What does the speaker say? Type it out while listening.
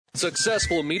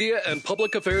Successful media and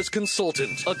public affairs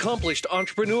consultant, accomplished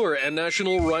entrepreneur and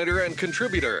national writer and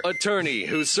contributor, attorney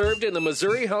who served in the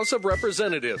Missouri House of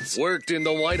Representatives, worked in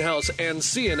the White House and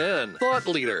CNN, thought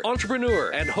leader, entrepreneur,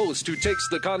 and host who takes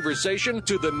the conversation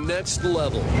to the next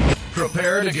level.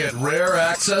 Prepare to get rare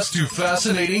access to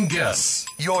fascinating guests.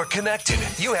 You're connected.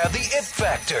 You have the it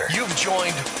factor. You've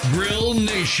joined Grill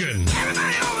Nation.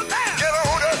 Everybody over there. Get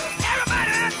on up.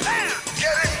 Everybody out there.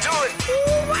 Get into it.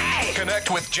 Ooh-wee.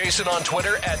 Connect with Jason on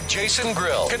Twitter at Jason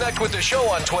Grill. Connect with the show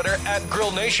on Twitter at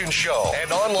Grill Nation Show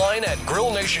and online at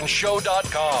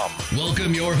grillnationshow.com.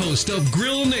 Welcome your host of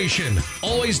Grill Nation,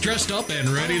 always dressed up and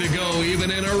ready to go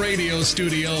even in a radio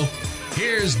studio.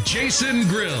 Here's Jason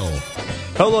Grill.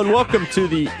 Hello and welcome to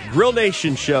the Grill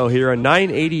Nation Show here at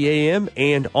 9:80 a.m.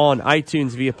 and on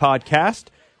iTunes via podcast,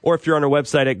 or if you're on our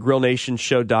website at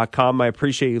grillnationshow.com. I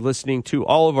appreciate you listening to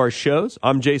all of our shows.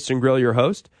 I'm Jason Grill, your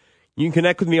host. You can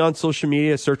connect with me on social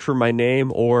media, search for my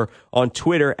name, or on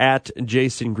Twitter at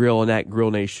Jason Grill and at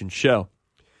Grill Nation Show.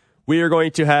 We are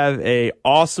going to have an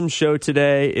awesome show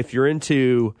today. If you're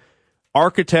into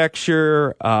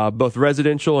architecture, both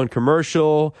residential and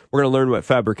commercial, we're going to learn what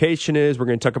fabrication is. We're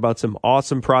going to talk about some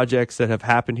awesome projects that have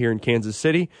happened here in Kansas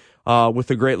City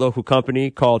with a great local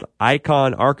company called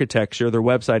Icon Architecture. Their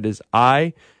website is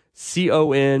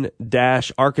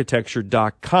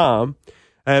icon-architecture.com.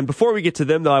 And before we get to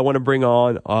them, though, I want to bring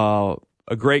on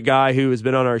a great guy who has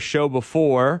been on our show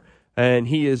before, and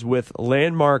he is with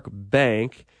Landmark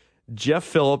Bank. Jeff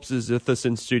Phillips is with us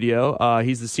in studio.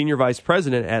 He's the Senior Vice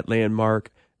President at Landmark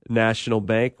National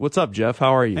Bank. What's up, Jeff?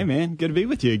 How are you? Hey, man. Good to be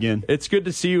with you again. It's good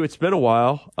to see you. It's been a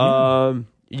while.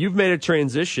 You've made a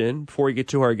transition, before we get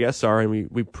to who our guests are and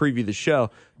we preview the show,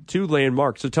 to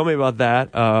Landmark. So tell me about that.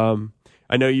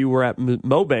 I know you were at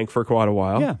MoBank for quite a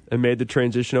while and made the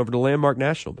transition over to Landmark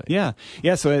National Bank. Yeah.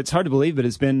 So it's hard to believe, but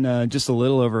it's been just a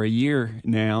little over a year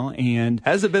now. And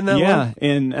has it been that long? Yeah.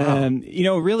 And,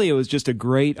 really it was just a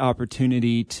great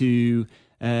opportunity to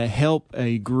help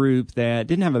a group that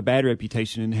didn't have a bad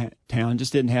reputation in town,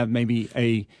 just didn't have maybe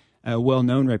a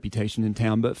well-known reputation in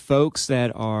town, but folks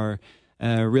that are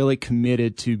really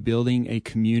committed to building a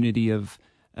community of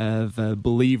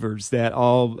believers that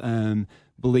all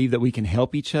believe that we can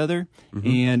help each other. Mm-hmm.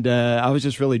 And I was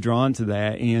just really drawn to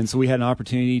that. And so we had an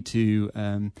opportunity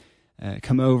to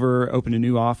come over, open a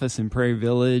new office in Prairie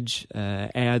Village,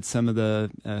 add some of the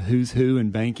who's who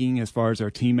in banking as far as our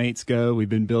teammates go. We've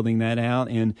been building that out,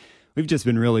 and we've just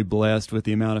been really blessed with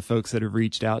the amount of folks that have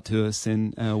reached out to us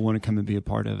and want to come and be a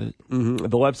part of it. Mm-hmm.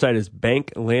 The website is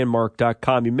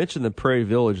banklandmark.com. You mentioned the Prairie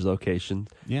Village location.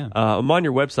 Yeah. I'm on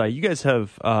your website. You guys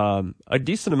have a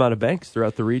decent amount of banks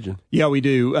throughout the region. Yeah, we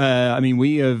do.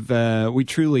 We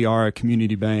truly are a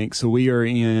community bank. So we are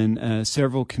in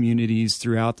several communities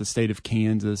throughout the state of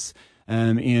Kansas.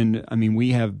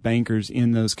 We have bankers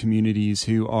in those communities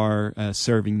who are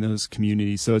serving those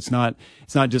communities. So it's not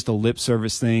just a lip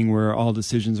service thing where all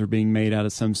decisions are being made out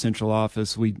of some central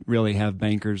office. We really have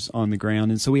bankers on the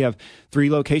ground. And so we have 3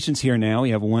 locations here now. We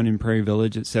have one in Prairie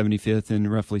Village at 75th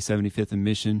and roughly 75th and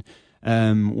Mission.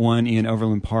 One in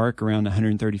Overland Park around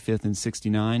 135th and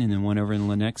 69, and then one over in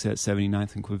Lenexa at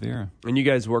 79th and Quivira. And you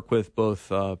guys work with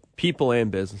both people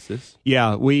and businesses.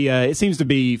 Yeah, we it seems to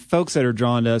be folks that are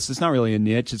drawn to us. It's not really a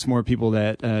niche. It's more people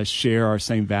that share our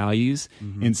same values.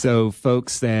 Mm-hmm. And so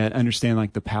folks that understand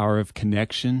like the power of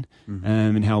connection, mm-hmm.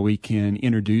 And how we can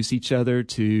introduce each other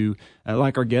to,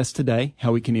 like our guest today,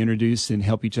 how we can introduce and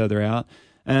help each other out.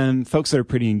 Folks that are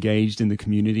pretty engaged in the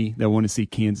community that want to see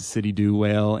Kansas City do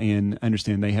well and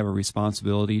understand they have a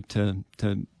responsibility to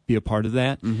be a part of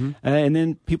that. Mm-hmm. And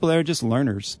then people that are just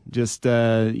learners, just,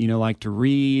 like to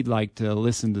read, like to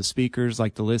listen to speakers,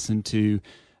 like to listen to,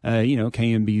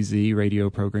 KMBZ radio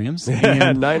programs.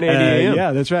 And, 9:80 a.m.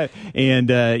 Yeah, that's right.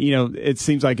 And, it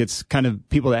seems like it's kind of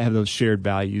people that have those shared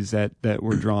values that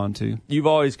we're drawn to. You've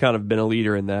always kind of been a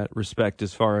leader in that respect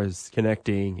as far as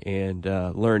connecting and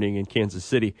learning in Kansas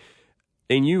City.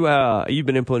 And you've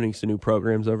been implementing some new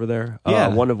programs over there. Yeah.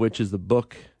 One of which is the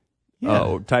book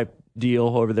type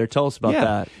deal over there. Tell us about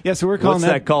that. Yeah, so we're calling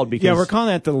that called? Because we're calling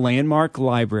that the Landmark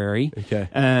Library. Okay.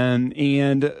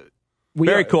 And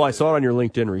very cool. I saw it on your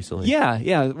LinkedIn recently.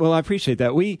 Yeah. Well, I appreciate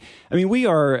that. We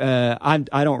are,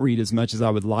 I don't read as much as I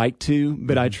would like to,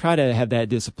 but I try to have that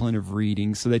discipline of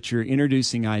reading so that you're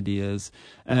introducing ideas.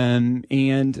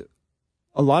 And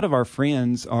a lot of our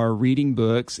friends are reading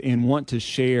books and want to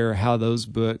share how those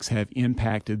books have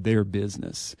impacted their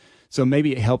business. So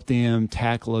maybe it helped them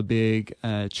tackle a big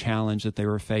challenge that they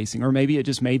were facing, or maybe it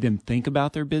just made them think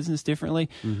about their business differently,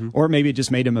 or maybe it just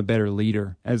made them a better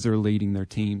leader as they're leading their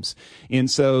teams.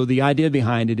 And so the idea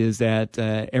behind it is that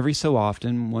every so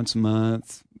often, once a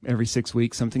month, every 6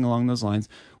 weeks, something along those lines,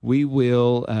 we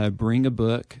will bring a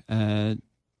book,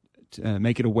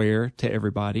 make it aware to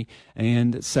everybody,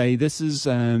 and say this is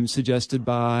suggested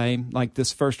by, like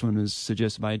this first one was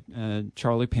suggested by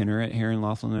Charlie Penner at Heron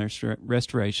Laughlin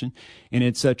Restoration, and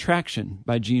it's Traction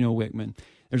by Gino Wickman.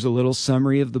 There's a little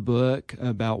summary of the book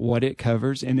about what it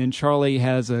covers, and then Charlie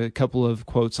has a couple of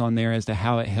quotes on there as to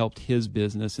how it helped his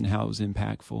business and how it was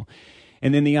impactful.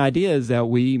 And then the idea is that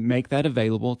we make that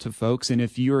available to folks. And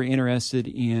if you are interested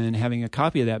in having a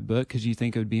copy of that book because you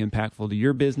think it would be impactful to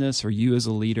your business or you as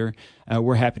a leader,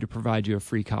 we're happy to provide you a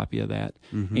free copy of that.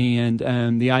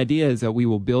 And the idea is that we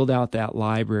will build out that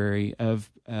library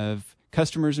of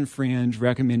customers and friends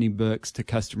recommending books to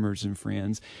customers and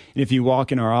friends. And if you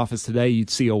walk in our office today,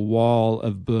 you'd see a wall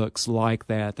of books like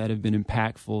that have been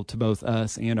impactful to both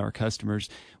us and our customers.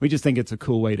 We just think it's a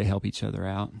cool way to help each other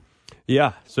out.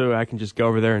 Yeah, so I can just go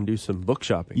over there and do some book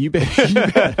shopping. You bet.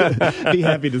 Be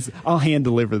happy to. I'll hand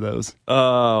deliver those.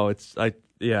 Oh,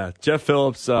 Jeff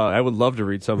Phillips. I would love to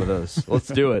read some of those. Let's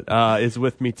do it. Is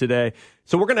with me today.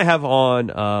 So we're going to have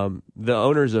on the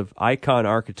owners of Icon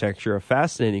Architecture, a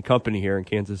fascinating company here in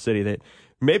Kansas City that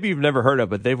maybe you've never heard of,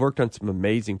 but they've worked on some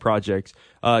amazing projects.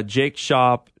 Jake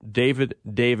Shop, David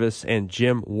Davis, and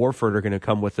Jim Warford are going to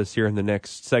come with us here in the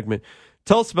next segment.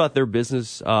 Tell us about their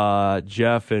business,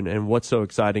 Jeff, and what's so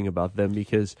exciting about them,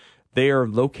 because they are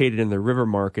located in the River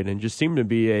Market and just seem to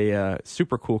be a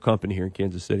super cool company here in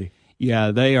Kansas City. Yeah,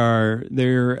 they are.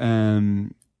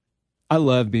 I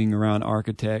love being around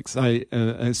architects.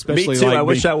 Especially me too. I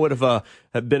wish I would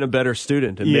have been a better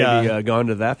student and maybe gone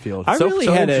to that field.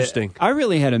 Interesting. I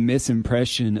really had a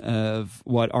misimpression of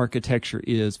what architecture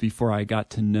is before I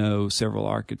got to know several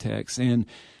architects, and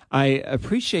I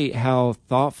appreciate how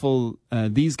thoughtful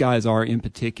these guys are in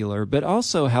particular, but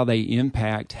also how they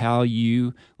impact how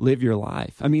you live your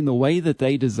life. I mean, the way that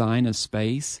they design a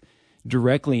space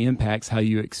directly impacts how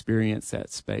you experience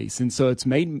that space. And so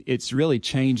it's really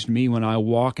changed me when I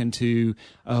walk into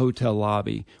a hotel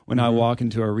lobby, when I walk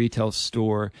into a retail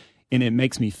store, and it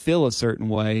makes me feel a certain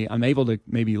way. I'm able to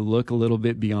maybe look a little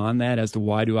bit beyond that as to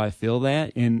why do I feel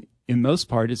that? And in most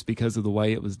part, it's because of the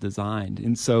way it was designed.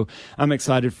 And so I'm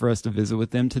excited for us to visit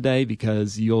with them today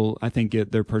because I think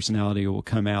their personality will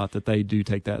come out that they do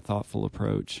take that thoughtful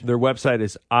approach. Their website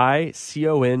is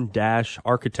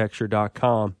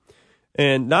icon-architecture.com.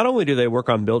 And not only do they work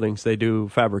on buildings, they do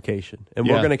fabrication. And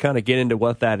we're going to kind of get into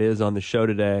what that is on the show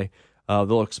today.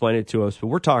 They'll explain it to us. But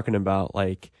we're talking about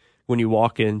like when you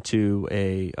walk into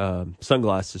a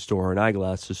sunglasses store or an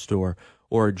eyeglasses store,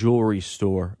 or a jewelry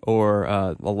store, or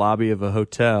a lobby of a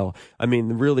hotel. I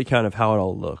mean, really kind of how it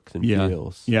all looks and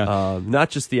feels. Yeah. Not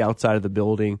just the outside of the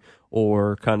building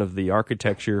or kind of the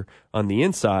architecture on the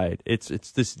inside. It's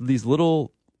these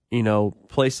little,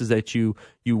 places that you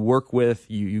work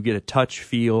with, you get a touch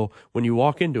feel when you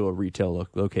walk into a retail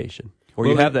location. Or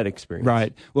you have that experience.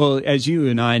 Right. Well, as you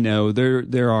and I know,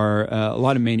 there are a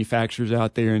lot of manufacturers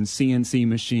out there, and CNC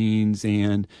machines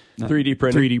and 3D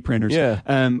printers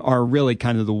are really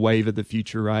kind of the wave of the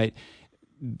future, right?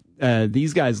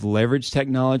 These guys leverage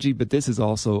technology, but this is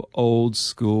also old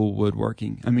school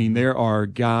woodworking. I mean, there are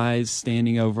guys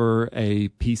standing over a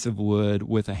piece of wood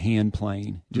with a hand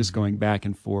plane, just going back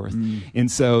and forth. And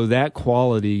so that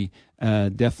quality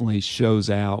definitely shows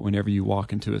out whenever you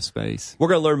walk into a space. We're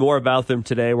going to learn more about them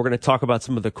today. We're going to talk about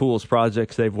some of the coolest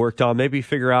projects they've worked on, maybe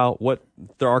figure out what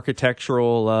their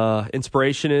architectural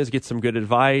inspiration is, get some good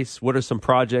advice. What are some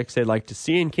projects they'd like to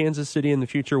see in Kansas City in the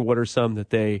future? What are some that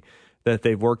they've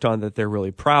worked on that they're really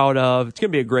proud of? It's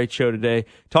going to be a great show today,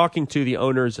 talking to the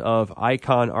owners of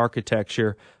Icon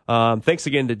Architecture. Thanks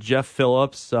again to Jeff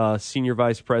Phillips, Senior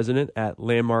Vice President at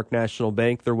Landmark National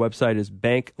Bank. Their website is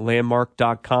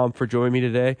banklandmark.com for joining me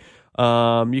today.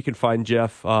 You can find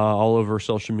Jeff all over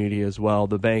social media as well,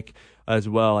 the bank as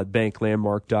well at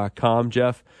banklandmark.com.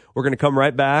 Jeff, we're going to come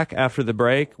right back after the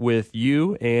break with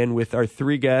you and with our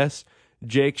three guests,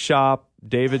 Jake Shop,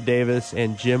 David Davis,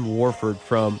 and Jim Warford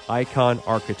from Icon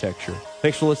Architecture.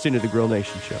 Thanks for listening to the Grill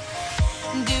Nation Show.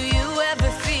 Do you ever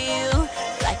feel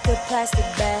like a plastic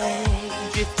bag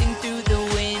drifting through the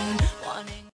wind,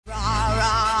 wanting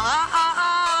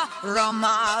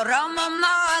Roma,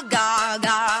 Roma,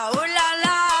 Gaga, ooh la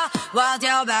la, what's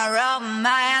your bad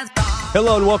romance?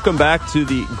 Hello and welcome back to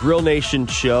the Grill Nation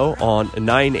Show on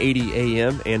 980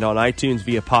 AM and on iTunes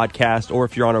via podcast, or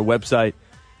if you're on our website,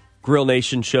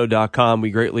 grillnationshow.com.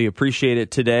 We greatly appreciate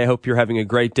it today. I hope you're having a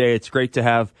great day. It's great to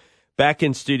have back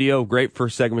in studio, great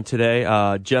first segment today,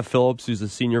 Jeff Phillips, who's the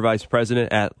Senior Vice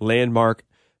President at Landmark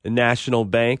National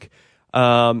Bank.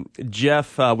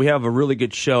 Jeff, we have a really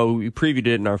good show. We previewed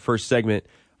it in our first segment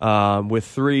with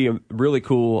three really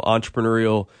cool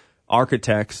entrepreneurial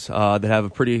architects that have a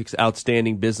pretty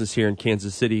outstanding business here in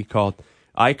Kansas City called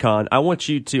Icon. I want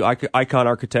you to, Icon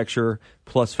Architecture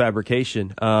plus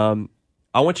Fabrication.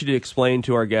 I want you to explain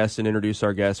to our guests and introduce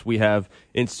our guests. We have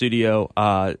in studio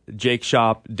Jake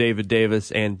Shop, David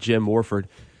Davis, and Jim Warford.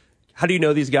 How do you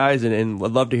know these guys? And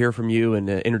I'd love to hear from you and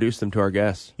introduce them to our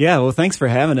guests. Yeah, well, thanks for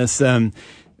having us.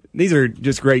 These are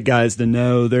just great guys to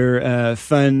know. They're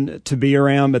fun to be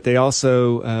around, but they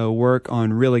also work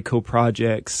on really cool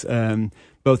projects,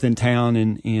 both in town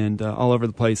and all over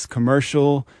the place,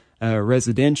 commercial,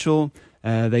 residential.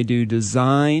 They do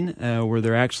design where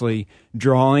they're actually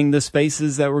drawing the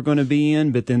spaces that we're going to be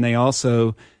in, but then they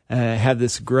also have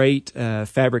this great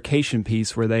fabrication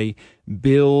piece where they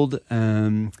build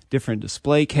different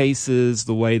display cases,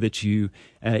 the way that you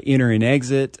enter and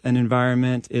exit an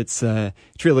environment. It's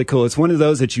really cool. It's one of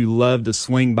those that you love to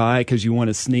swing by because you want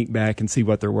to sneak back and see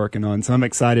what they're working on. So I'm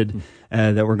excited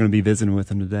that we're going to be visiting with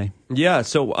them today. Yeah,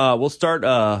 so we'll start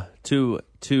to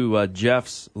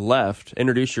Jeff's left.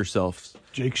 Introduce yourselves.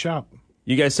 Jake Shop.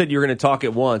 You guys said you were going to talk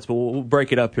at once, but we'll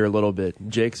break it up here a little bit.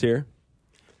 Jake's here.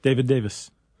 David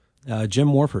Davis.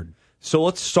 Jim Warford. So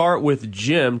let's start with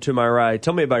Jim to my right.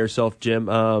 Tell me about yourself, Jim.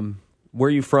 Where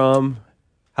are you from?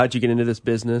 How'd you get into this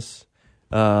business?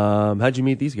 How'd you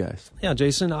meet these guys? Yeah,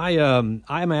 Jason,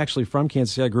 I'm actually from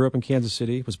Kansas City. I grew up in Kansas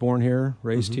City, was born here,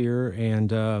 raised here,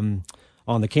 and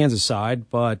on the Kansas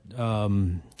side, but I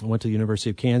went to the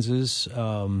University of Kansas,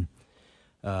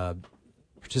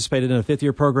 participated in a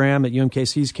fifth-year program at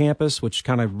UMKC's campus, which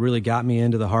kind of really got me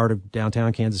into the heart of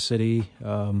downtown Kansas City.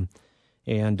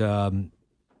 And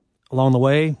along the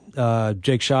way,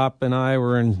 Jake Shop and I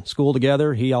were in school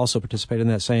together. He also participated in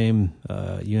that same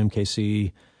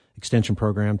UMKC extension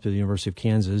program through the University of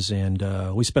Kansas, and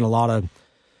we spent a lot of...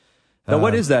 Now,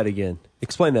 what is that again?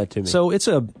 Explain that to me. So it's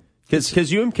a...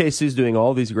 Because UMKC is doing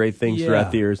all these great things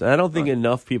throughout the years, and I don't think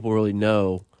enough people really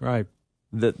know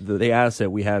the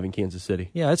asset we have in Kansas City.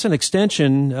 Yeah, it's an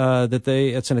extension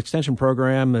it's an extension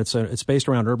program. It's based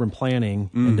around urban planning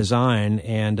and design,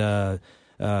 and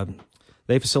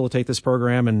they facilitate this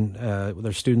program, and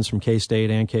there's students from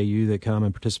K-State and KU that come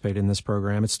and participate in this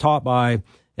program. It's taught by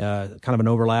kind of an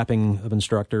overlapping of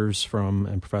instructors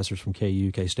and professors from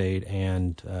KU, K-State,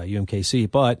 and UMKC,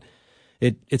 but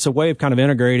it's a way of kind of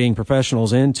integrating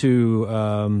professionals into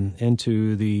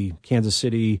the Kansas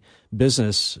City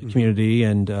business community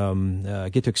and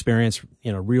get to experience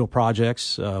real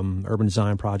projects, urban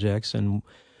design projects, and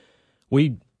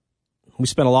we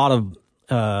spent a lot of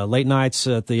late nights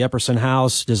at the Epperson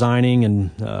House designing and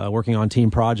working on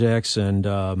team projects, and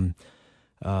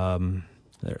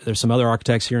there's some other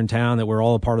architects here in town that we're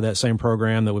all a part of that same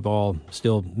program that we've all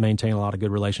still maintain a lot of good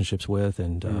relationships with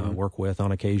and work with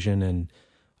on occasion, and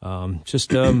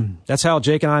that's how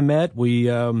Jake and I met. We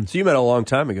so you met a long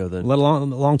time ago then. A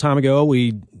long time ago,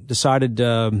 we decided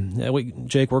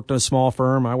Jake worked at a small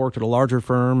firm. I worked at a larger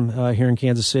firm here in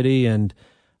Kansas City, and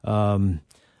I'm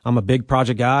a big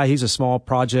project guy. He's a small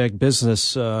project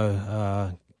business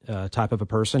type of a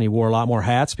person. He wore a lot more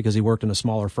hats because he worked in a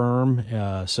smaller firm.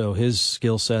 So his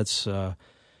skill sets and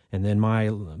then my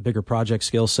bigger project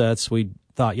skill sets, we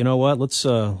thought, you know what, let's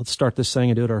start this thing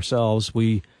and do it ourselves.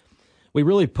 We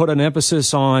really put an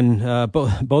emphasis on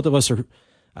both of us are.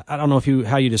 I don't know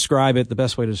how you describe it, the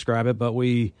best way to describe it, but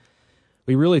we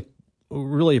really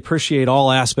appreciate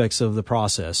all aspects of the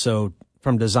process. So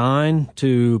from design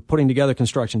to putting together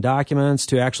construction documents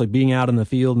to actually being out in the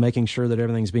field, making sure that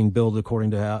everything's being built according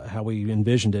to how we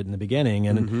envisioned it in the beginning.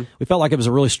 And we felt like it was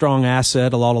a really strong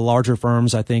asset. A lot of larger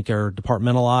firms, I think, are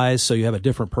departmentalized, so you have a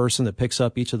different person that picks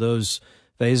up each of those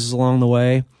phases along the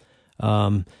way.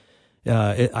 I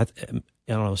don't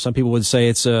know, some people would say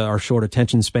it's our short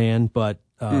attention span, but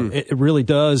it really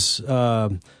does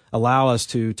allow us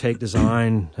to take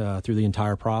design through the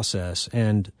entire process.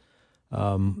 And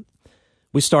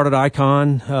we started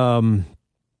Icon.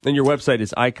 And your website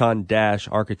is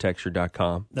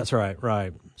icon-architecture.com. That's right.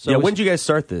 So when did you guys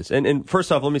start this? And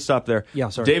first off, let me stop there. Yeah,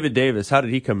 sorry. David Davis, how did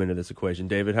he come into this equation?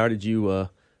 David, how did you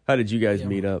guys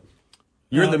meet up?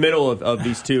 You're in the middle of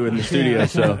these two in the studio,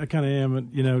 so I kind of am.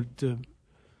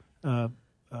 To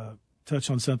touch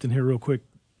on something here real quick.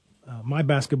 My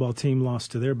basketball team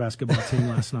lost to their basketball team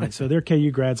last night. So they're KU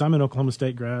grads. I'm an Oklahoma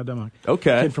State grad. I'm a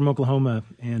kid from Oklahoma,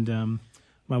 and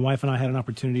my wife and I had an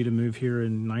opportunity to move here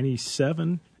in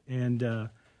 '97, and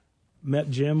met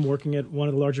Jim working at one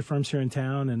of the larger firms here in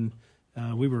town, and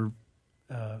we were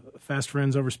fast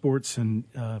friends over sports and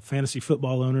fantasy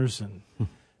football owners. And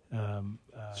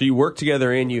so you worked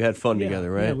together and you had fun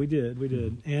together, right? Yeah, we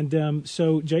did. And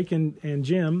so Jake and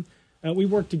Jim, we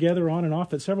worked together on and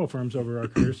off at several firms over our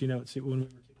careers. You know, when we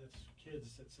were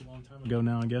kids, it's a long time ago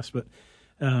now, I guess. But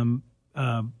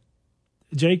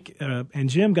Jake and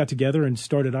Jim got together and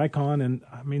started Icon, and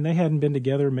I mean, they hadn't been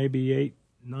together maybe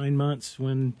 8-9 months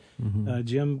when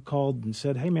Jim called and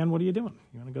said, "Hey, man, what are you doing?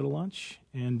 You want to go to lunch?"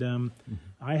 And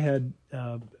I had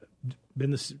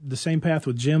been the same path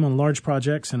with Jim on large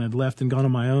projects, and had left and gone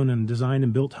on my own and designed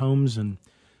and built homes, and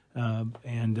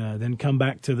then come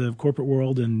back to the corporate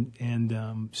world,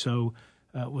 and so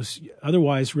was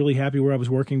otherwise really happy where I was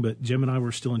working. But Jim and I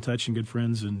were still in touch and good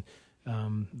friends, and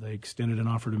they extended an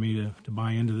offer to me to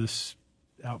buy into this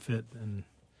outfit, and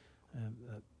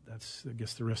that's, I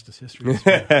guess, the rest is history.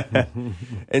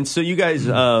 And so you guys,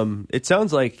 it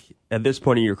sounds like at this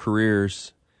point in your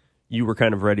careers, you were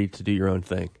kind of ready to do your own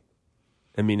thing.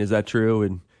 I mean, is that true?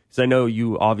 And because I know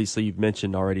you've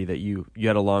mentioned already that you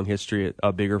had a long history at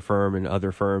a bigger firm and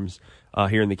other firms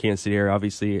here in the Kansas City area.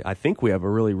 Obviously, I think we have a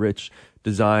really rich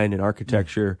design and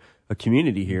architecture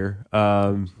community here.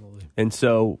 And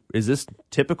so is this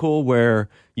typical where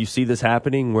you see this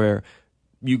happening, where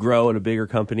you grow at a bigger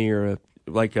company, or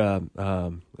like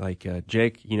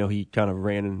Jake, you know, he kind of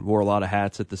ran and wore a lot of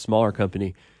hats at the smaller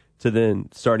company, to then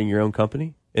starting your own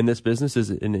company in this business?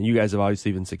 And you guys have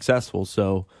obviously been successful,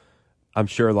 so I'm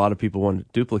sure a lot of people want to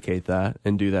duplicate that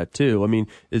and do that too. I mean,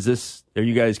 are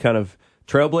you guys kind of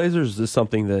trailblazers? Is this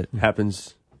something that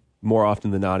happens more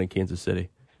often than not in Kansas City?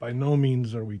 By no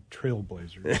means are we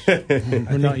trailblazers.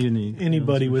 We're not unique.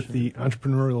 Anybody with the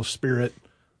entrepreneurial spirit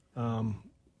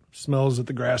smells that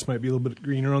the grass might be a little bit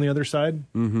greener on the other side.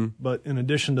 Mm-hmm. But in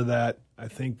addition to that, I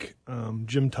think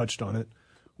Jim touched on it.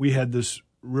 We had this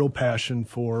real passion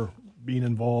for being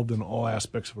involved in all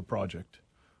aspects of a project,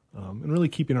 and really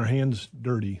keeping our hands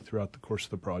dirty throughout the course of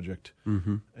the project.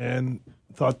 Mm-hmm. And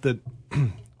thought that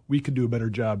we could do a better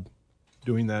job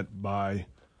doing that by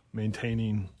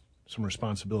maintaining some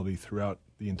responsibility throughout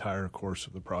the entire course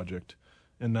of the project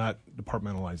and not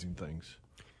departmentalizing things.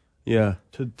 Yeah.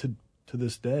 To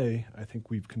this day, I think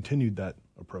we've continued that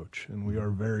approach, and we are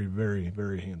very, very,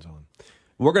 very hands-on.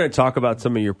 We're going to talk about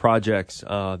some of your projects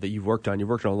that you've worked on. You've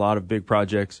worked on a lot of big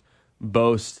projects,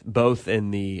 both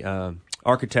in the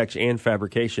architecture and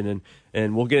fabrication,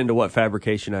 and we'll get into what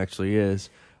fabrication actually is.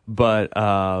 But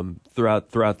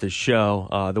throughout this show,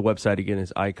 the website again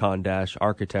is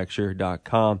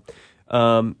icon-architecture.com.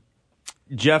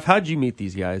 Jeff, how did you meet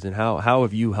these guys, and how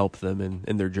have you helped them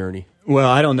in their journey? Well,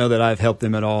 I don't know that I've helped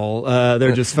them at all.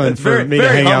 They're just fun for me to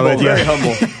hang out with. Very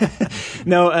humble.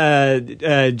 No,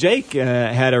 Jake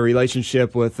had a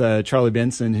relationship with Charlie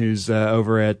Benson, who's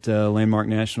over at Landmark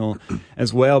National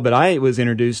as well. But I was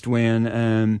introduced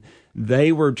when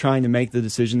they were trying to make the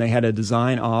decision. They had a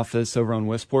design office over on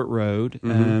Westport Road,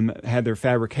 had their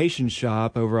fabrication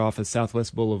shop over off of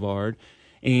Southwest Boulevard.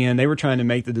 And they were trying to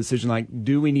make the decision, like,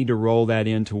 do we need to roll that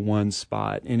into one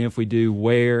spot? And if we do,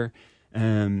 where?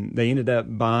 They ended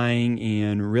up buying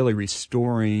and really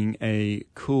restoring a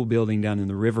cool building down in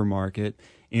the River Market,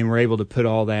 and were able to put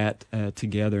all that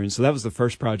together. And so that was the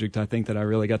first project, I think, that I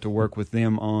really got to work with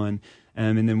them on.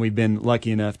 And then we've been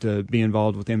lucky enough to be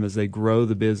involved with them as they grow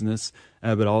the business,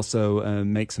 but also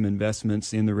make some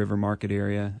investments in the River Market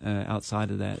area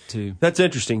outside of that, too. That's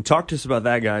interesting. Talk to us about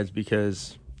that, guys,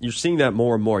 because you're seeing that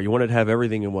more and more. You wanted to have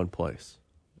everything in one place.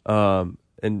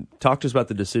 And talk to us about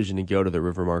the decision to go to the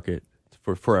River Market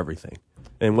for everything,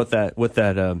 and what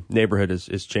that neighborhood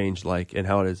has changed like, and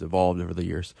how it has evolved over the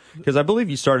years. Because I believe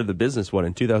you started the business,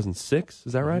 in 2006?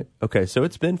 Is that right? Okay, so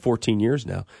it's been 14 years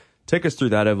now. Take us through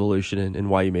that evolution and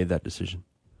why you made that decision.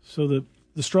 So the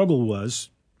struggle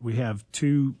was, we have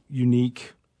two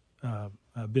unique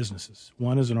businesses.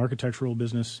 One is an architectural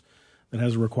business that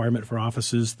has a requirement for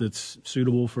offices that's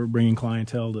suitable for bringing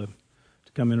clientele to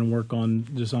come in and work on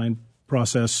design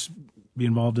process, be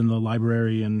involved in the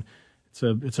library, and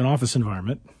it's an office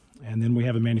environment. And then we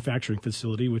have a manufacturing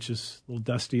facility, which is a little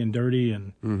dusty and dirty,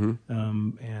 and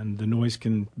and the noise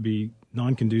can be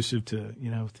non-conducive to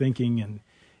thinking,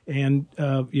 and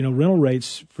rental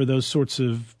rates for those sorts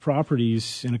of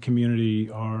properties in a community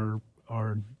are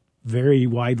vary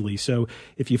widely. So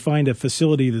if you find a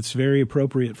facility that's very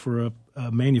appropriate for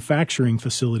a manufacturing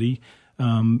facility,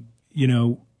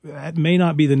 that may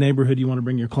not be the neighborhood you want to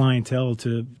bring your clientele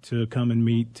to come and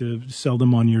meet, to sell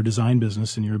them on your design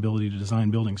business and your ability to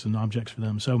design buildings and objects for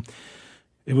them. So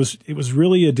it was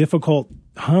really a difficult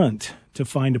hunt to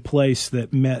find a place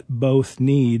that met both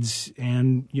needs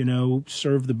and,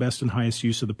 served the best and highest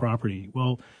use of the property.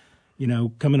 Well,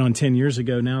 coming on 10 years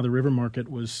ago now, the River Market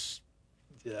was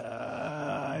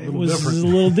a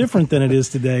little different than it is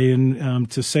today. And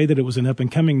to say that it was an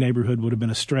up-and-coming neighborhood would have been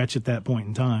a stretch at that point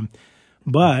in time.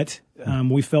 But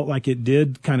we felt like it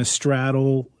did kind of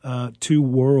straddle two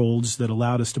worlds that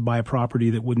allowed us to buy a property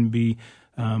that wouldn't be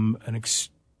an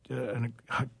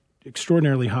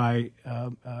extraordinarily high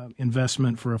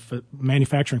investment for a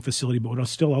manufacturing facility, but would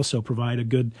still also provide a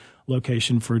good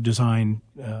location for design.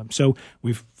 So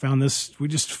we've found this. We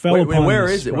just fell upon. Where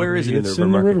this is it? property. Where is it in the It's River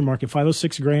in Market? the River Market,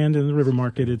 506 Grand in the River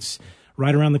Market. It's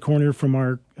right around the corner from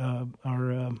our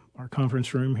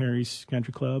conference room, Harry's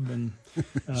Country Club, and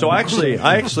so I actually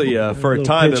for a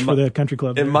time for the country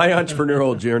club in my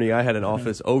entrepreneurial journey, I had an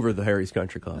office over the Harry's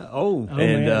Country Club.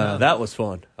 And that was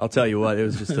fun. I'll tell you what, it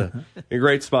was just a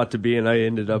great spot to be, and I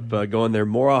ended up going there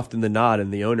more often than not.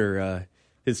 And the owner,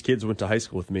 his kids went to high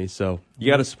school with me, so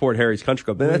you got to support Harry's Country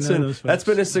Club. And that's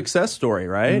been a success story,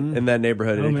 right, in that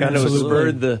neighborhood. And it kind of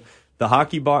spurred the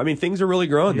hockey bar. I mean, things are really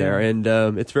growing there, and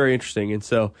it's very interesting. And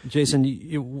so, Jason,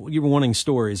 you were wanting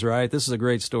stories, right? This is a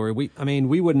great story. We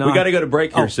would not. We got to go to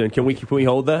break here soon. Can we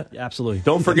hold that? Absolutely.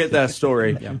 Don't forget that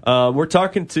story. We're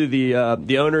talking to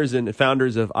the owners and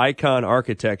founders of Icon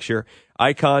Architecture.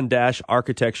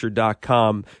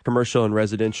 Icon-architecture.com, commercial and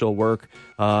residential work.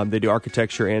 They do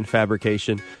architecture and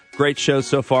fabrication. Great show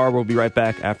so far. We'll be right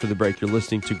back after the break. You're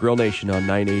listening to Grill Nation on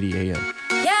 980 AM.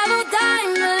 Yellow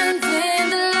diamonds in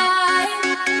the light,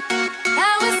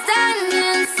 and we're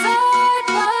standing side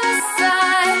by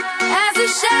side as a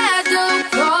shadow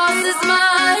crosses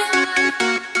mine.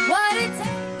 What it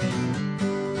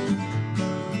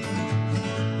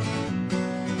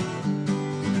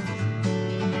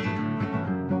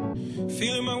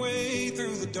Feeling my way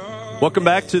through the dark. Welcome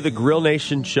back to the Grill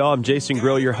Nation Show. I'm Jason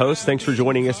Grill, your host. Thanks for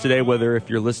joining us today, whether if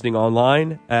you're listening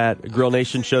online at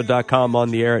grillnationshow.com, on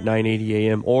the air at 980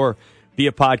 AM, or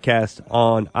via podcast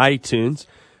on iTunes.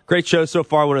 Great show so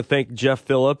far. I want to thank Jeff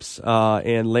Phillips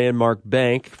and Landmark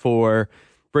Bank for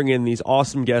bringing these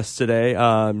awesome guests today.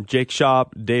 Jake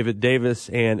Shop, David Davis,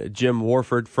 and Jim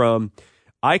Warford from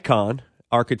Icon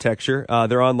Architecture.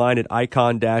 They're online at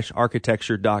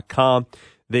icon-architecture.com.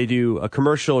 They do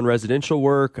commercial and residential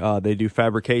work. They do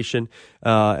fabrication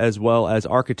as well as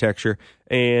architecture.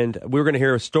 And we're going to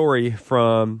hear a story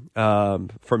from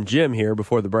Jim here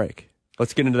before the break.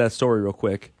 Let's get into that story real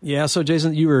quick. Yeah. So,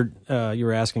 Jason, you were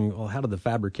asking, well, how did the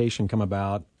fabrication come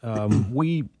about?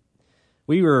 We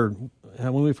were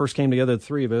when we first came together, the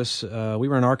three of us. We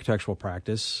were in architectural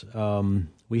practice.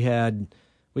 We had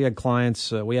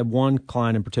clients. We had one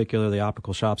client in particular, the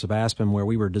Optical Shops of Aspen, where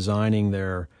we were designing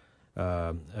their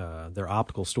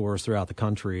optical stores throughout the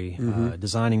country,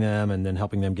 designing them and then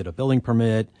helping them get a building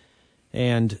permit.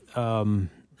 And in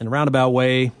a roundabout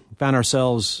way, found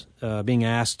ourselves being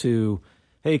asked to,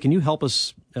 hey, can you help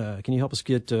us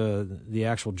get the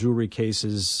actual jewelry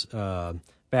cases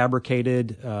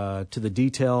fabricated to the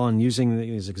detail and using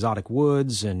these exotic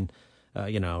woods and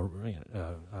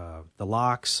the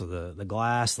locks, the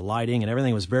glass, the lighting, and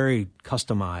everything was very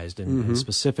customized and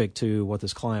specific to what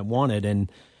this client wanted. And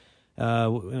in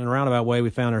a roundabout way, we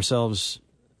found ourselves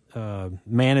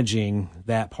managing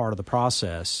that part of the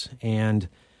process. And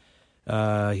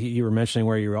you were mentioning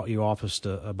where you officed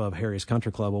above Harry's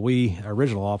Country Club. Well, our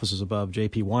original office is above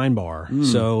JP Wine Bar.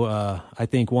 So I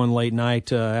think one late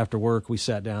night after work, we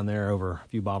sat down there over a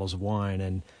few bottles of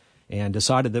wine and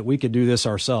decided that we could do this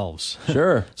ourselves.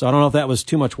 Sure. So I don't know if that was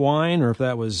too much wine or if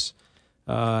that was,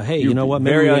 hey, you know what,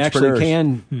 maybe we actually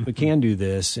can do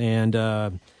this.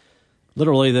 And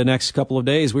literally the next couple of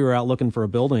days, we were out looking for a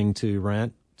building to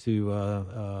rent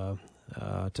to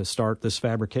start this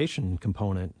fabrication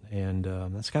component, and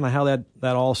that's kind of how that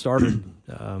all started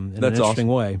in an interesting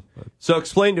way. So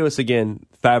explain to us again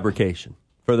fabrication.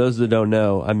 For those that don't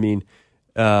know, I mean,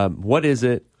 what is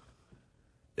it?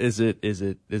 Is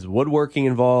woodworking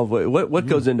involved? What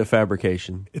goes into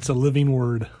fabrication? It's a living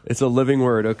word. It's a living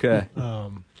word. Okay.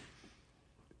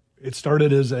 It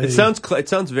started as a. It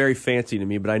sounds very fancy to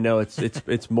me, but I know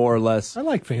it's more or less. I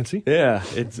like fancy. Yeah,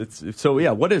 it's so yeah.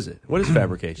 What is it? What is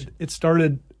fabrication? It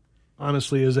started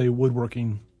honestly as a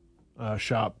woodworking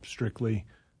shop strictly.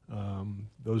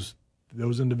 Those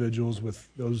individuals with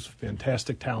those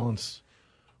fantastic talents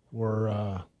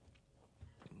were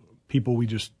people we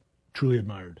just truly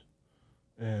admired,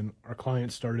 and our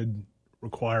clients started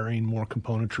requiring more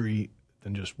componentry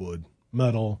than just wood,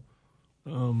 metal.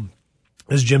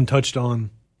 As Jim touched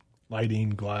on, lighting,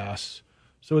 glass.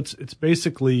 So it's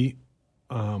basically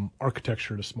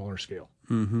architecture at a smaller scale.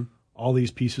 all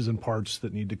these pieces and parts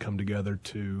that need to come together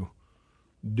to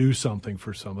do something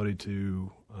for somebody,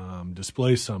 to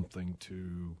display something,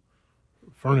 to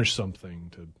furnish something,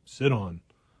 to sit on.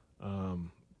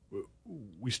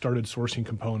 We started sourcing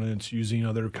components, using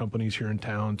other companies here in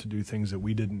town to do things that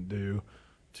we didn't do,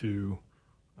 to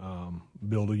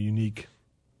build a unique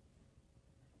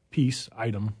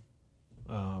item.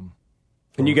 And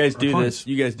you guys do this.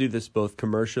 You guys do this both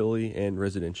commercially and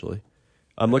residentially.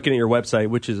 I'm looking at your website,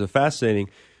 which is a fascinating,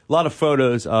 a lot of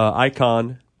photos.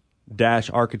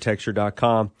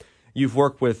 Icon-architecture.com. You've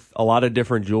worked with a lot of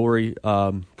different jewelry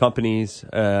companies,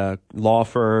 law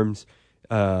firms.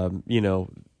 The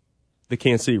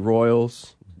Kansas City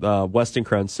Royals, Weston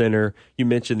Crown Center. You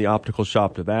mentioned the Optical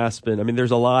Shop of Aspen. I mean,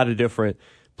 there's a lot of different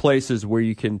places where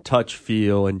you can touch,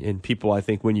 feel, and people, I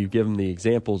think, when you give them the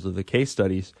examples of the case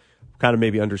studies, kind of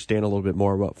maybe understand a little bit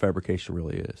more what fabrication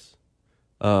really is.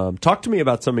 Talk to me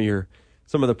about some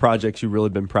of the projects you've really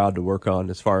been proud to work on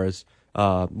as far as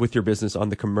with your business on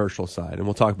the commercial side, and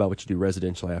we'll talk about what you do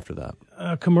residentially after that.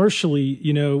 Commercially,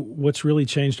 what's really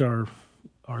changed our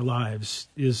lives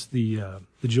is the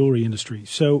jewelry industry.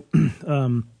 So,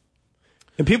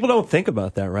 and people don't think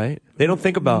about that, right? They don't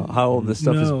think about how this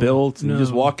stuff is built. And you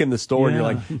just walk in the store and you're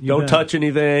like, don't touch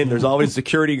anything. There's always a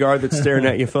security guard that's staring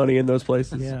at you funny in those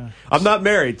places. Yeah. I'm not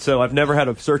married, so I've never had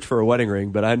to search for a wedding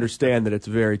ring, but I understand that it's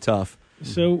very tough.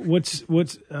 So what's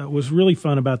was really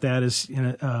fun about that is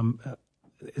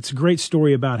it's a great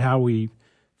story about how we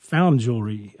found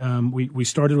jewelry. We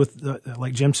started with,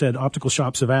 like Jim said, Optical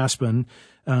Shops of Aspen,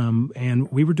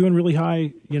 and we were doing really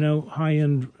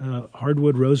high-end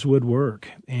hardwood, rosewood work.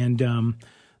 And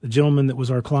the gentleman that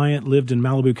was our client lived in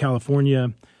Malibu,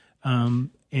 California, and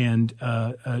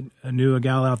knew a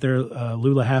gal out there,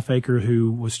 Lula Halfacre,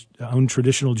 who owned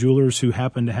Traditional Jewelers, who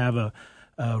happened to have a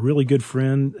really good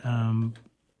friend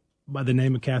by the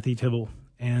name of Kathy Tibble.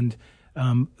 And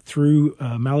through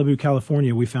Malibu,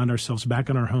 California, we found ourselves back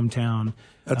in our hometown.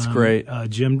 That's great.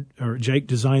 Jake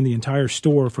designed the entire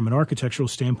store from an architectural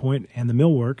standpoint and the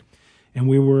millwork, and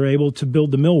we were able to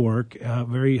build the millwork,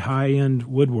 very high-end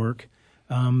woodwork.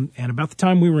 And about the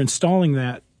time we were installing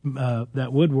that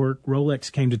woodwork,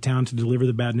 Rolex came to town to deliver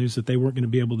the bad news that they weren't going to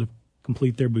be able to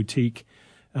complete their boutique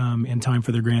in time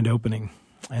for their grand opening.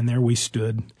 And there we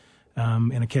stood.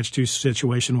 In a catch-2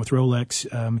 situation with Rolex.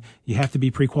 You have to be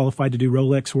pre-qualified to do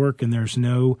Rolex work, and there's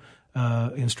no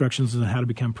instructions on how to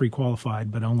become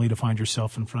pre-qualified, but only to find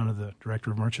yourself in front of the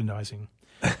director of merchandising.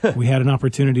 We had an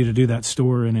opportunity to do that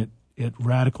store, and it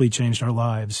radically changed our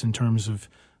lives in terms of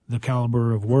the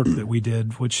caliber of work that we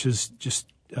did, which is just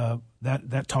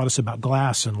that taught us about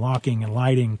glass and locking and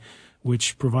lighting,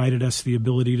 which provided us the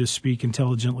ability to speak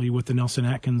intelligently with the Nelson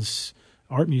Atkins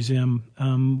Art Museum,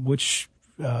 which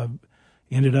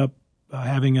ended up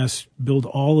having us build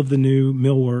all of the new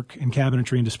millwork and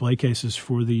cabinetry and display cases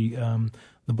for the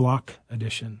block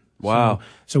edition. Wow!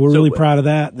 So we're really proud of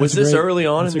that. Was this early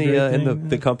on in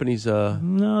the company's?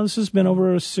 No, this has been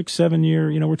over a 6-7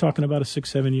 year. We're talking about a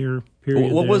 6-7 year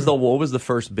period. What was the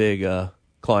first big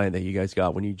client that you guys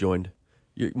got when you joined?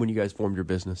 When you guys formed your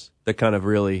business, that kind of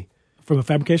really. From a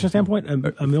fabrication standpoint,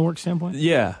 a millwork standpoint?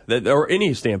 Yeah, or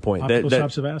any standpoint. Optical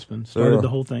Shops of Aspen started the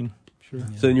whole thing. Sure. Yeah.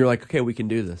 So then you're like, okay, we can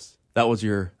do this. That was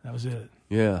it.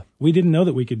 Yeah. We didn't know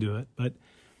that we could do it, but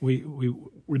we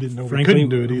didn't know frankly, we couldn't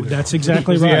do it either. That's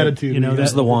exactly right. The attitude.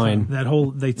 That's the wine. That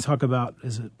whole, they talk about,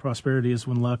 is it prosperity is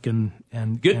when luck and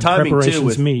good timing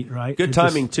preparations too meet, right? Good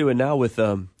timing too, and now with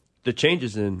the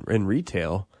changes in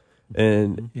retail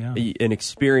and an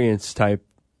experience type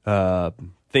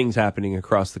things happening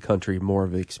across the country, more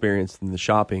of the experience than the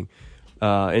shopping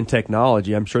and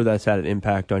technology. I'm sure that's had an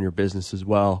impact on your business as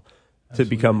well.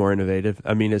 Absolutely. To become more innovative.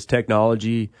 I mean, has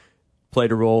technology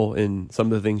played a role in some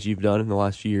of the things you've done in the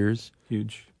last few years?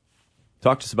 Huge.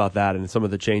 Talk to us about that and some of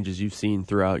the changes you've seen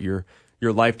throughout your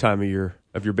lifetime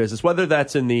of your business, whether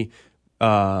that's in the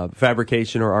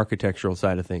fabrication or architectural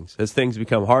side of things. Has things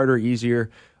become harder, easier,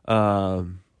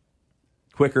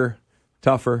 quicker,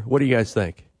 tougher? What do you guys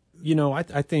think?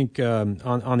 I think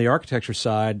on the architecture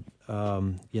side,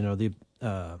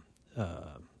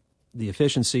 the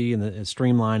efficiency and the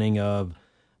streamlining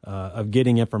of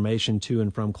getting information to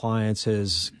and from clients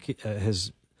has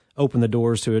opened the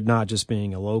doors to it not just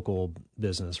being a local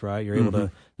business, right?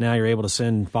 You're able to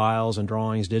send files and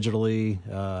drawings digitally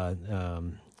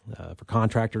for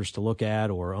contractors to look at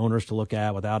or owners to look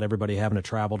at without everybody having to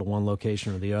travel to one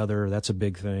location or the other. That's a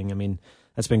big thing. I mean,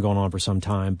 that's been going on for some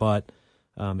time, but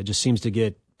it just seems to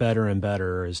get better and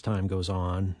better as time goes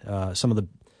on. Some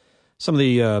some of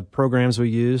the programs we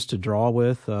use to draw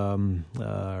with are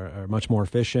much more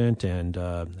efficient and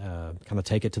kind of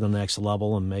take it to the next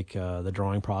level and make the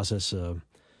drawing process.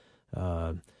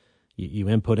 You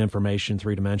input information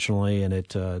three-dimensionally, and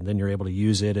then you're able to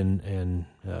use it in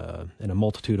a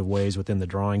multitude of ways within the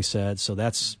drawing set. So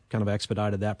that's kind of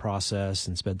expedited that process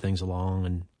and sped things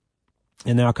along.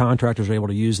 And now contractors are able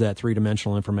to use that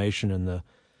three-dimensional information in the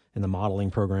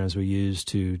modeling programs we use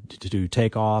to do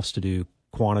takeoffs, to do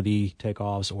quantity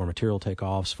takeoffs or material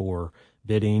takeoffs for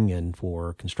bidding and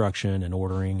for construction and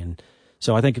ordering. And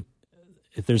so I think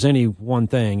if there's any one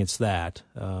thing, it's that.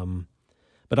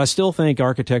 But I still think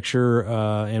architecture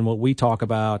and what we talk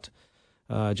about,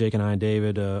 Jake and I and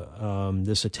David,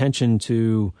 this attention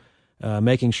to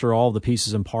making sure all the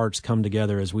pieces and parts come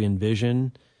together as we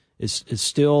envision is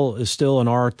still an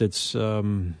art that's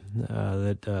that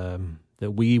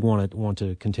we want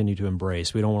to continue to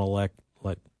embrace. We don't want to let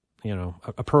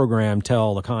a program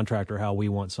tell the contractor how we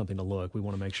want something to look. We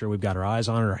want to make sure we've got our eyes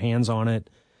on it, our hands on it,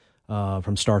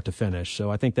 from start to finish.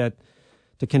 So I think that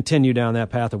to continue down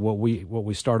that path of what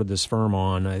we started this firm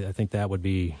on, I think that would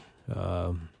be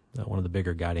one of the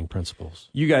bigger guiding principles.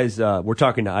 You guys, we're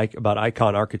talking about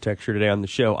Icon Architecture today on the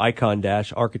show,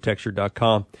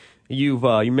 icon-architecture.com. You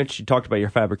talked about your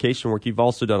fabrication work. You've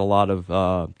also done a lot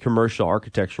of commercial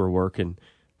architectural work in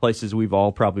places we've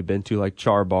all probably been to, like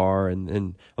Char Bar,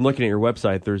 and I'm looking at your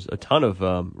website. There's a ton of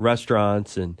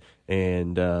restaurants and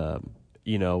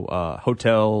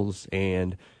hotels,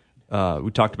 and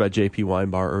we talked about JP Wine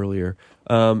Bar earlier.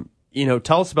 Tell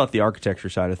us about the architecture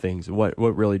side of things. What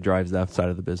really drives that side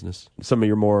of the business? Some of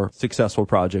your more successful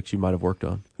projects you might have worked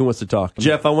on. Who wants to talk?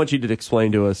 Jeff, I want you to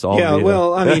explain to us all. Yeah,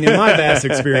 well, I mean, in my vast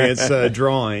experience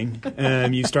drawing,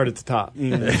 you start at the top.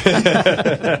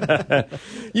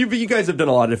 You guys have done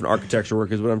a lot of different architecture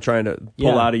work is what I'm trying to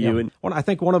pull out of you. And I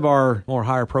think one of our more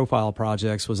higher profile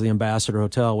projects was the Ambassador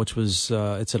Hotel, which was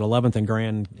it's at 11th and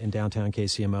Grand in downtown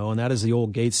KCMO, and that is the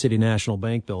old Gate City National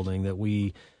Bank building that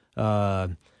we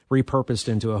repurposed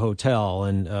into a hotel,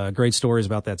 and great stories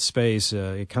about that space.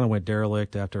 It kind of went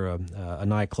derelict after a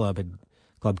nightclub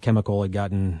Club Chemical had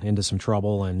gotten into some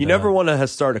trouble, and you never want to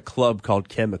start a club called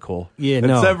Chemical. Yeah,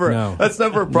 that's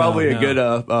never probably a good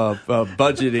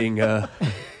budgeting.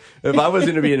 If I was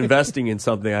going to be investing in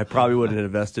something, I probably wouldn't have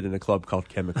invested in a club called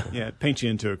Chemical. Yeah, it paints you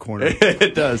into a corner.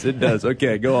 It does.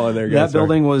 Okay, go on there, guys. That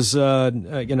building was,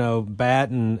 bat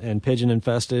and pigeon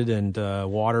infested, and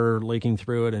water leaking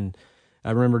through it. And I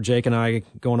remember Jake and I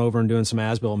going over and doing some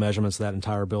as-built measurements of that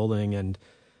entire building. And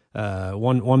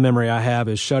one memory I have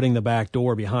is shutting the back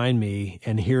door behind me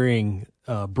and hearing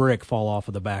a brick fall off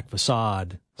of the back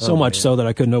facade, so much so that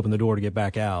I couldn't open the door to get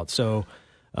back out. So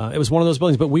it was one of those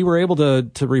buildings, but we were able to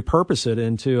repurpose it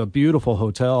into a beautiful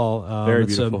hotel. Very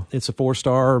beautiful. It's a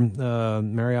 4-star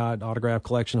Marriott Autograph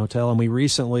Collection hotel, and we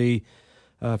recently,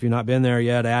 if you've not been there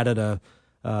yet, added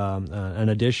an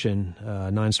addition,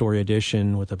 9-story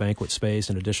addition with a banquet space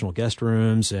and additional guest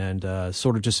rooms, and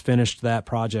sort of just finished that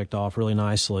project off really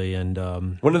nicely. And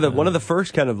one of the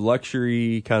first kind of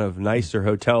luxury, kind of nicer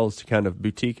hotels, to kind of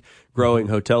boutique growing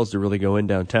hotels to really go in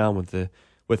downtown with the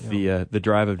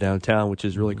drive of downtown, which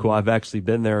is really cool. I've actually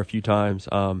been there a few times.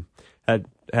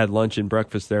 Had lunch and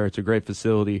breakfast there. It's a great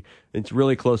facility. It's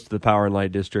really close to the Power and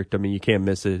Light District. I mean, you can't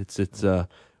miss it. It's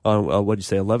on what'd you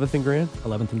say, 11th and Grand?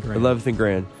 11th and Grand. 11th and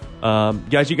Grand.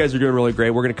 Guys, you guys are doing really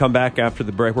great. We're going to come back after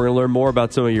the break. We're going to learn more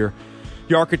about some of your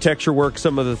architecture work,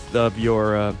 some of the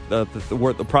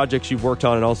projects you've worked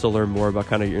on, and also learn more about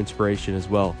kind of your inspiration as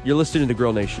well. You're listening to the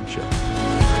Grill Nation Show.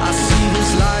 I see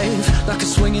this life like a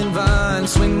swinging vine,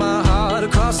 swing my heart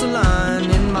across the line.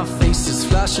 In my face is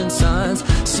flashing signs,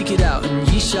 seek it out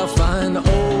and ye shall find.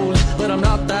 Old, but I'm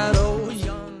not that old.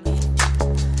 Young.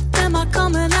 Am I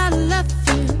coming out of left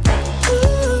field?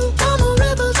 Ooh, I'm a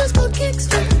rebel just for kicks.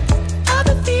 I've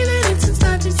been feeling it since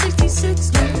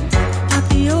 1966 now. Might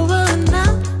be over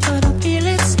now, but I feel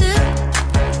it still.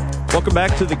 Welcome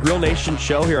back to the Grill Nation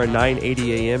Show here on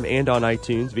 980 AM and on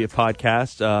iTunes via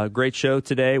podcast. Great show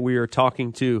today. We are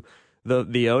talking to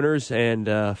the owners and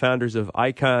founders of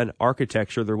Icon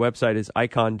Architecture. Their website is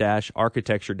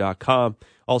icon-architecture.com.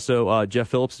 Also, Jeff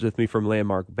Phillips is with me from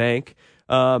Landmark Bank.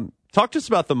 Talk to us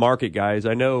about the market, guys.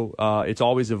 I know it's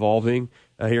always evolving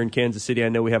here in Kansas City. I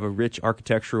know we have a rich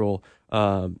architectural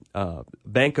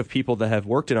bank of people that have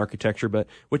worked in architecture, but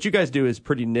what you guys do is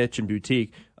pretty niche and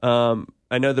boutique.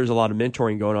 I know there's a lot of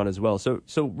mentoring going on as well. So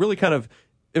really kind of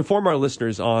inform our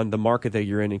listeners on the market that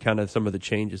you're in and kind of some of the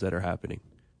changes that are happening.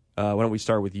 Why don't we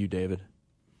start with you, David?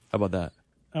 How about that?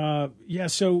 Yeah,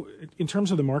 so in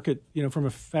terms of the market, from a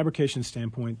fabrication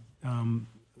standpoint, not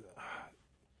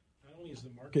only is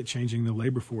the market market changing, the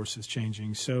labor force is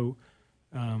changing. So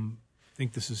I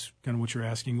think this is kind of what you're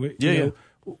asking.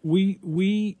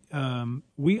 We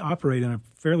operate in a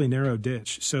fairly narrow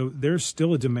ditch, so there's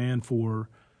still a demand for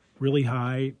really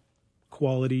high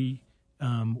quality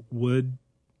wood,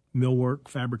 millwork,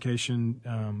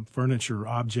 fabrication, furniture,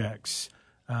 objects,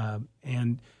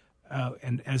 and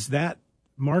as that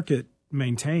market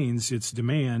maintains its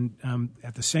demand,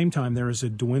 at the same time there is a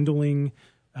dwindling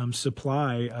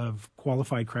supply of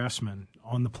qualified craftsmen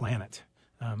on the planet,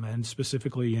 and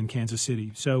specifically in Kansas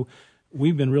City. So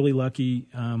we've been really lucky.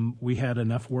 We had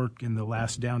enough work in the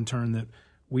last downturn that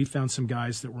we found some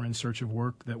guys that were in search of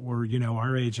work that were,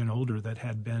 our age and older, that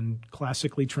had been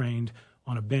classically trained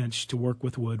on a bench to work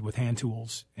with wood with hand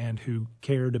tools, and who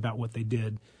cared about what they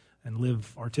did and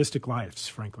live artistic lives,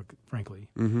 frankly.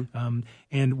 Mm-hmm.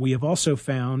 And we have also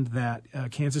found that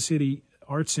Kansas City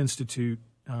Arts Institute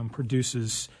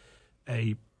produces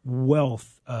a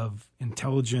wealth of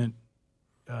intelligent,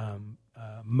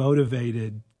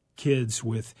 motivated kids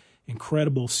with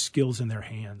incredible skills in their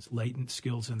hands, latent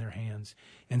skills in their hands.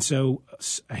 And so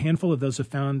a handful of those have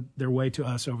found their way to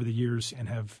us over the years and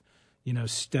have,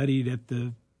 studied at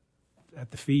the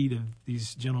feet of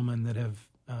these gentlemen that have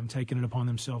taken it upon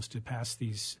themselves to pass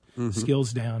these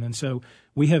skills down. And so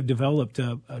we have developed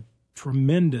a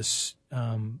tremendous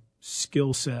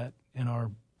skill set in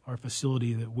our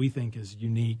facility that we think is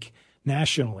unique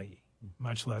nationally,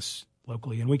 much less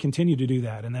locally. And we continue to do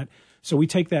that. And so we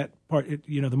take that part,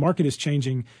 the market is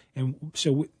changing. And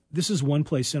so this is one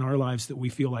place in our lives that we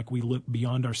feel like we look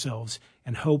beyond ourselves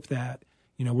and hope that,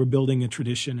 we're building a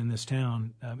tradition in this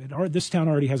town. This town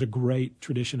already has a great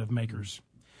tradition of makers.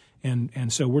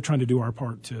 And so we're trying to do our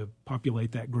part to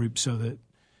populate that group so that,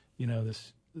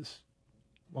 this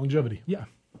longevity. Yeah.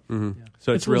 Mm-hmm. Yeah.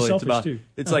 So it's about too.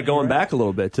 It's like going back a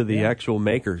little bit to the actual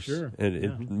makers, sure.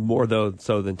 and more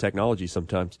so than technology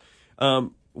sometimes.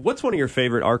 What's one of your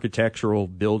favorite architectural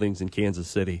buildings in Kansas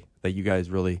City that you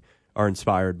guys really are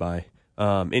inspired by?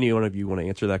 Any one of you want to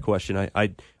answer that question?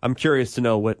 I'm curious to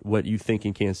know what you think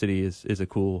in Kansas City is a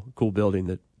cool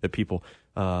building that people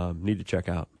need to check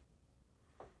out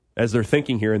as they're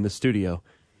thinking here in the studio.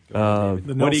 What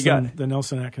do you got? The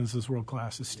Nelson Atkins is world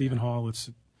class. It's Stephen Hall.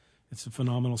 It's a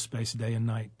phenomenal space day and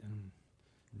night. And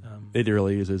it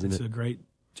really is, isn't it? It's a great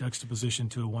juxtaposition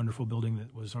to a wonderful building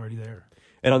that was already there.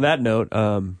 And on that note,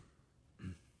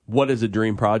 what is a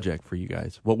dream project for you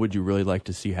guys? What would you really like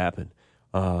to see happen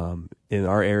in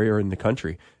our area or in the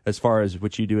country as far as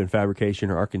what you do in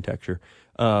fabrication or architecture?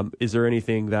 Is there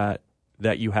anything that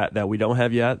you that we don't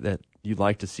have yet that you'd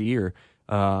like to see, or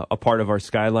a part of our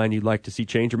skyline you'd like to see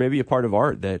change, or maybe a part of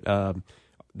art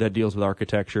that deals with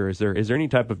architecture? Is there any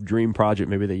type of dream project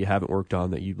maybe that you haven't worked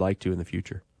on that you'd like to in the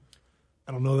future?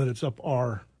 I don't know that it's up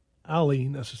our alley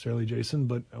necessarily, Jason,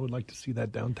 but I would like to see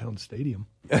that downtown stadium.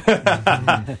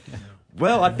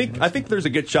 Well, I think there's a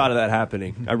good shot of that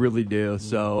happening. I really do.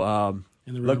 So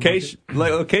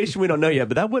location we don't know yet,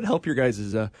 but that would help your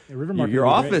guys' your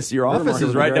office. Your office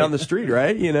is right down the street,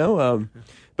 right?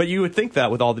 But you would think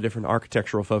that with all the different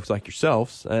architectural folks like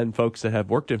yourselves and folks that have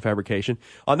worked in fabrication.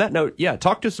 On that note,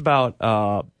 talk to us about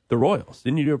the Royals.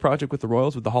 Didn't you do a project with the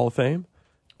Royals with the Hall of Fame?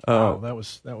 That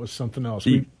was something else.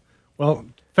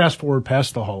 Fast forward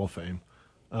past the Hall of Fame,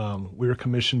 we were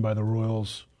commissioned by the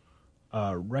Royals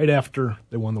right after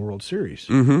they won the World Series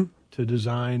to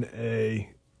design a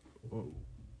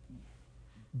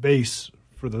base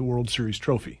for the World Series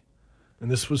trophy.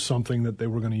 And this was something that they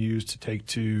were going to use to take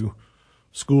to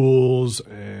schools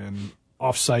and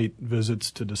off-site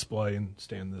visits to display and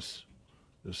stand this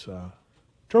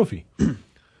trophy.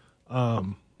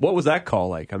 What was that call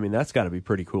like? I mean, that's got to be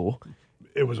pretty cool.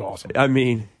 It was awesome. I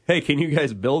mean, hey, can you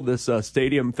guys build this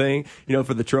stadium thing,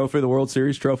 for the trophy, the World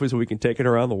Series trophy, so we can take it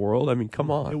around the world? I mean, come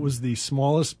on. It was the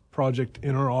smallest project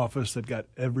in our office that got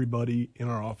everybody in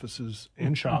our offices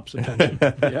and shops attention.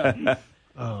 It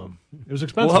was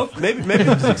expensive. Well, maybe it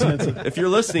was expensive. If you're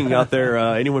listening out there,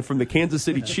 anyone from the Kansas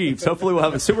City Chiefs, hopefully we'll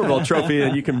have a Super Bowl trophy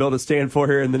that you can build a stand for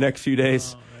here in the next few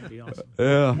days. That'd be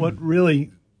awesome. What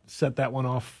really set that one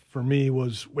off for me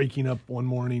was waking up one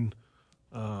morning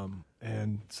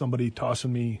and somebody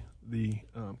tossing me the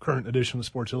current edition of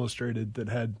Sports Illustrated that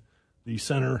had the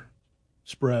center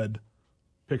spread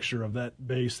picture of that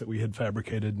base that we had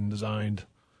fabricated and designed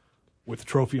with the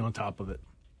trophy on top of it.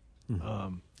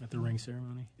 At the ring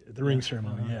ceremony? At the ring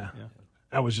ceremony, yeah.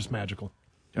 That was just magical.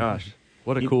 Gosh,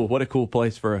 what a cool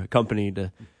place for a company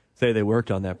to say they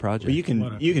worked on that project.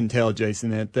 Well, you can tell, Jason,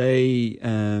 that they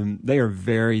are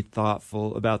very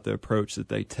thoughtful about the approach that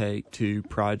they take to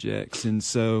projects, and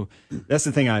so that's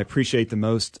the thing I appreciate the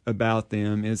most about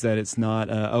them is that it's not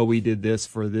we did this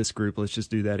for this group, let's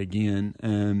just do that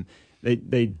again.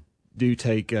 They do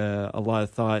take a lot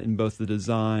of thought in both the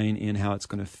design and how it's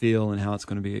going to feel and how it's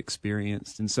going to be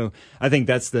experienced. And so I think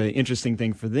that's the interesting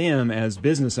thing for them as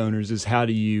business owners is how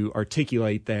do you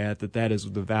articulate that is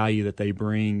the value that they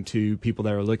bring to people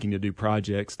that are looking to do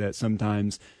projects that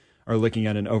sometimes are looking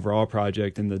at an overall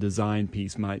project and the design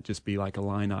piece might just be like a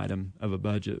line item of a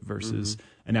budget versus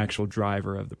an actual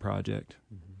driver of the project.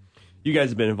 You guys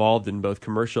have been involved in both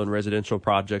commercial and residential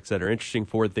projects that are interesting,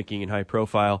 forward-thinking, and high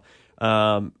profile.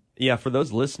 Yeah, for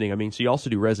those listening, I mean, so you also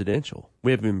do residential.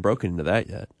 We haven't even broken into that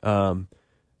yet.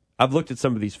 I've looked at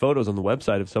some of these photos on the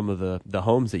website of some of the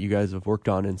homes that you guys have worked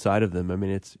on inside of them. I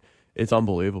mean, it's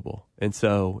unbelievable. And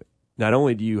so not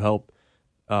only do you help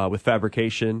with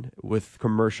fabrication, with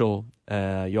commercial,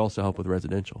 you also help with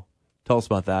residential. Tell us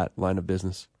about that line of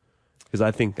business. Because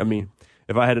I mean,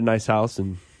 if I had a nice house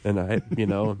and I,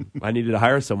 I needed to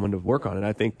hire someone to work on it,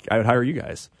 I think I would hire you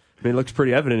guys. I mean, it looks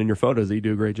pretty evident in your photos that you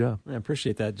do a great job. I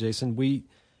appreciate that, Jason.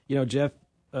 Jeff,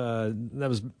 that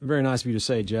was very nice of you to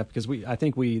say, Jeff, because I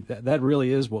think that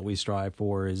really is what we strive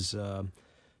for is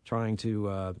trying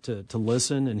to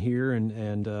listen and hear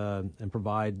and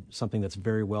provide something that's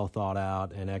very well thought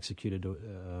out and executed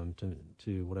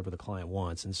to whatever the client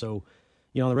wants. And so,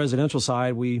 on the residential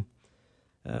side, we've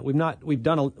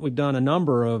done a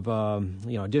number of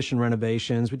addition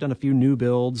renovations. We've done a few new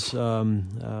builds.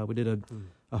 We did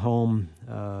a home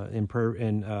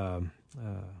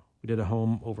we did a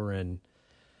home over in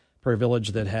Prairie Village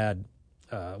that had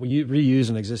we reused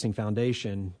an existing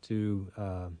foundation to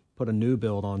put a new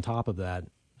build on top of that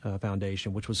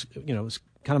foundation, which was it was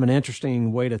kind of an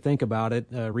interesting way to think about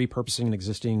it, repurposing an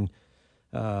existing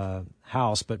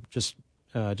house, but just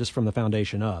from the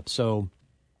foundation up. So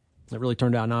it really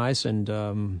turned out nice,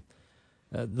 and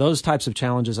those types of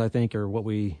challenges, I think, are what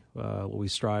we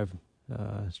strive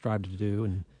to do.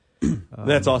 And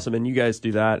that's awesome, and you guys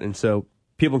do that, and so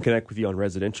people can connect with you on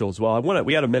residential as well.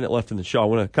 We had a minute left in the show. I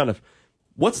want to kind of,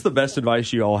 what's the best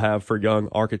advice you all have for young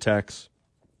architects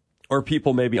or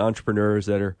people, maybe entrepreneurs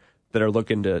that are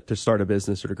looking to start a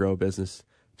business or to grow a business?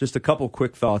 Just a couple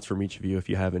quick thoughts from each of you, if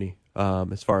you have any,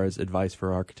 as far as advice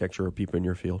for architecture or people in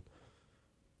your field,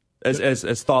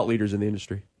 as thought leaders in the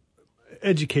industry.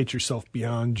 Educate yourself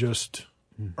beyond just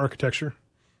architecture.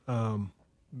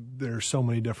 There are so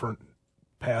many different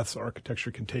paths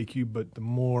architecture can take you, but the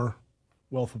more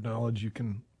wealth of knowledge you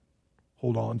can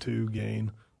hold on to,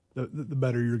 gain, the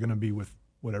better you're going to be with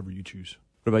whatever you choose.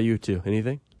 What about you, too?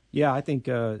 Anything? Yeah, I think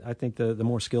the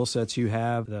more skill sets you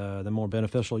have, the more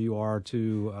beneficial you are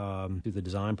to the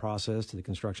design process, to the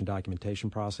construction documentation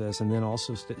process, and then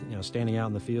also standing out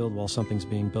in the field while something's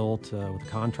being built with the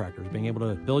contractors, being able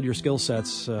to build your skill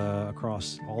sets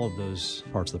across all of those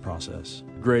parts of the process.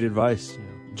 Great advice. Yeah.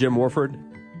 Jim Warford,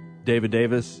 David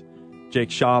Davis, Jake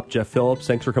Schopp, Jeff Phillips,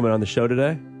 thanks for coming on the show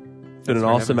today. It's been an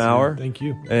awesome hour. Thank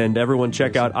you. And everyone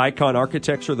check out Icon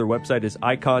Architecture. Their website is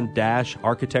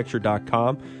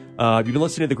icon-architecture.com. You've been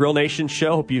listening to the Grill Nation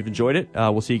show. Hope you've enjoyed it.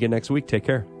 We'll see you again next week. Take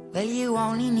care. Well, you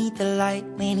only need the light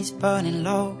when it's burning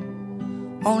low.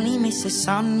 Only miss the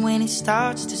sun when it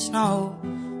starts to snow.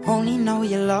 Only know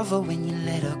you love her when you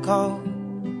let her go.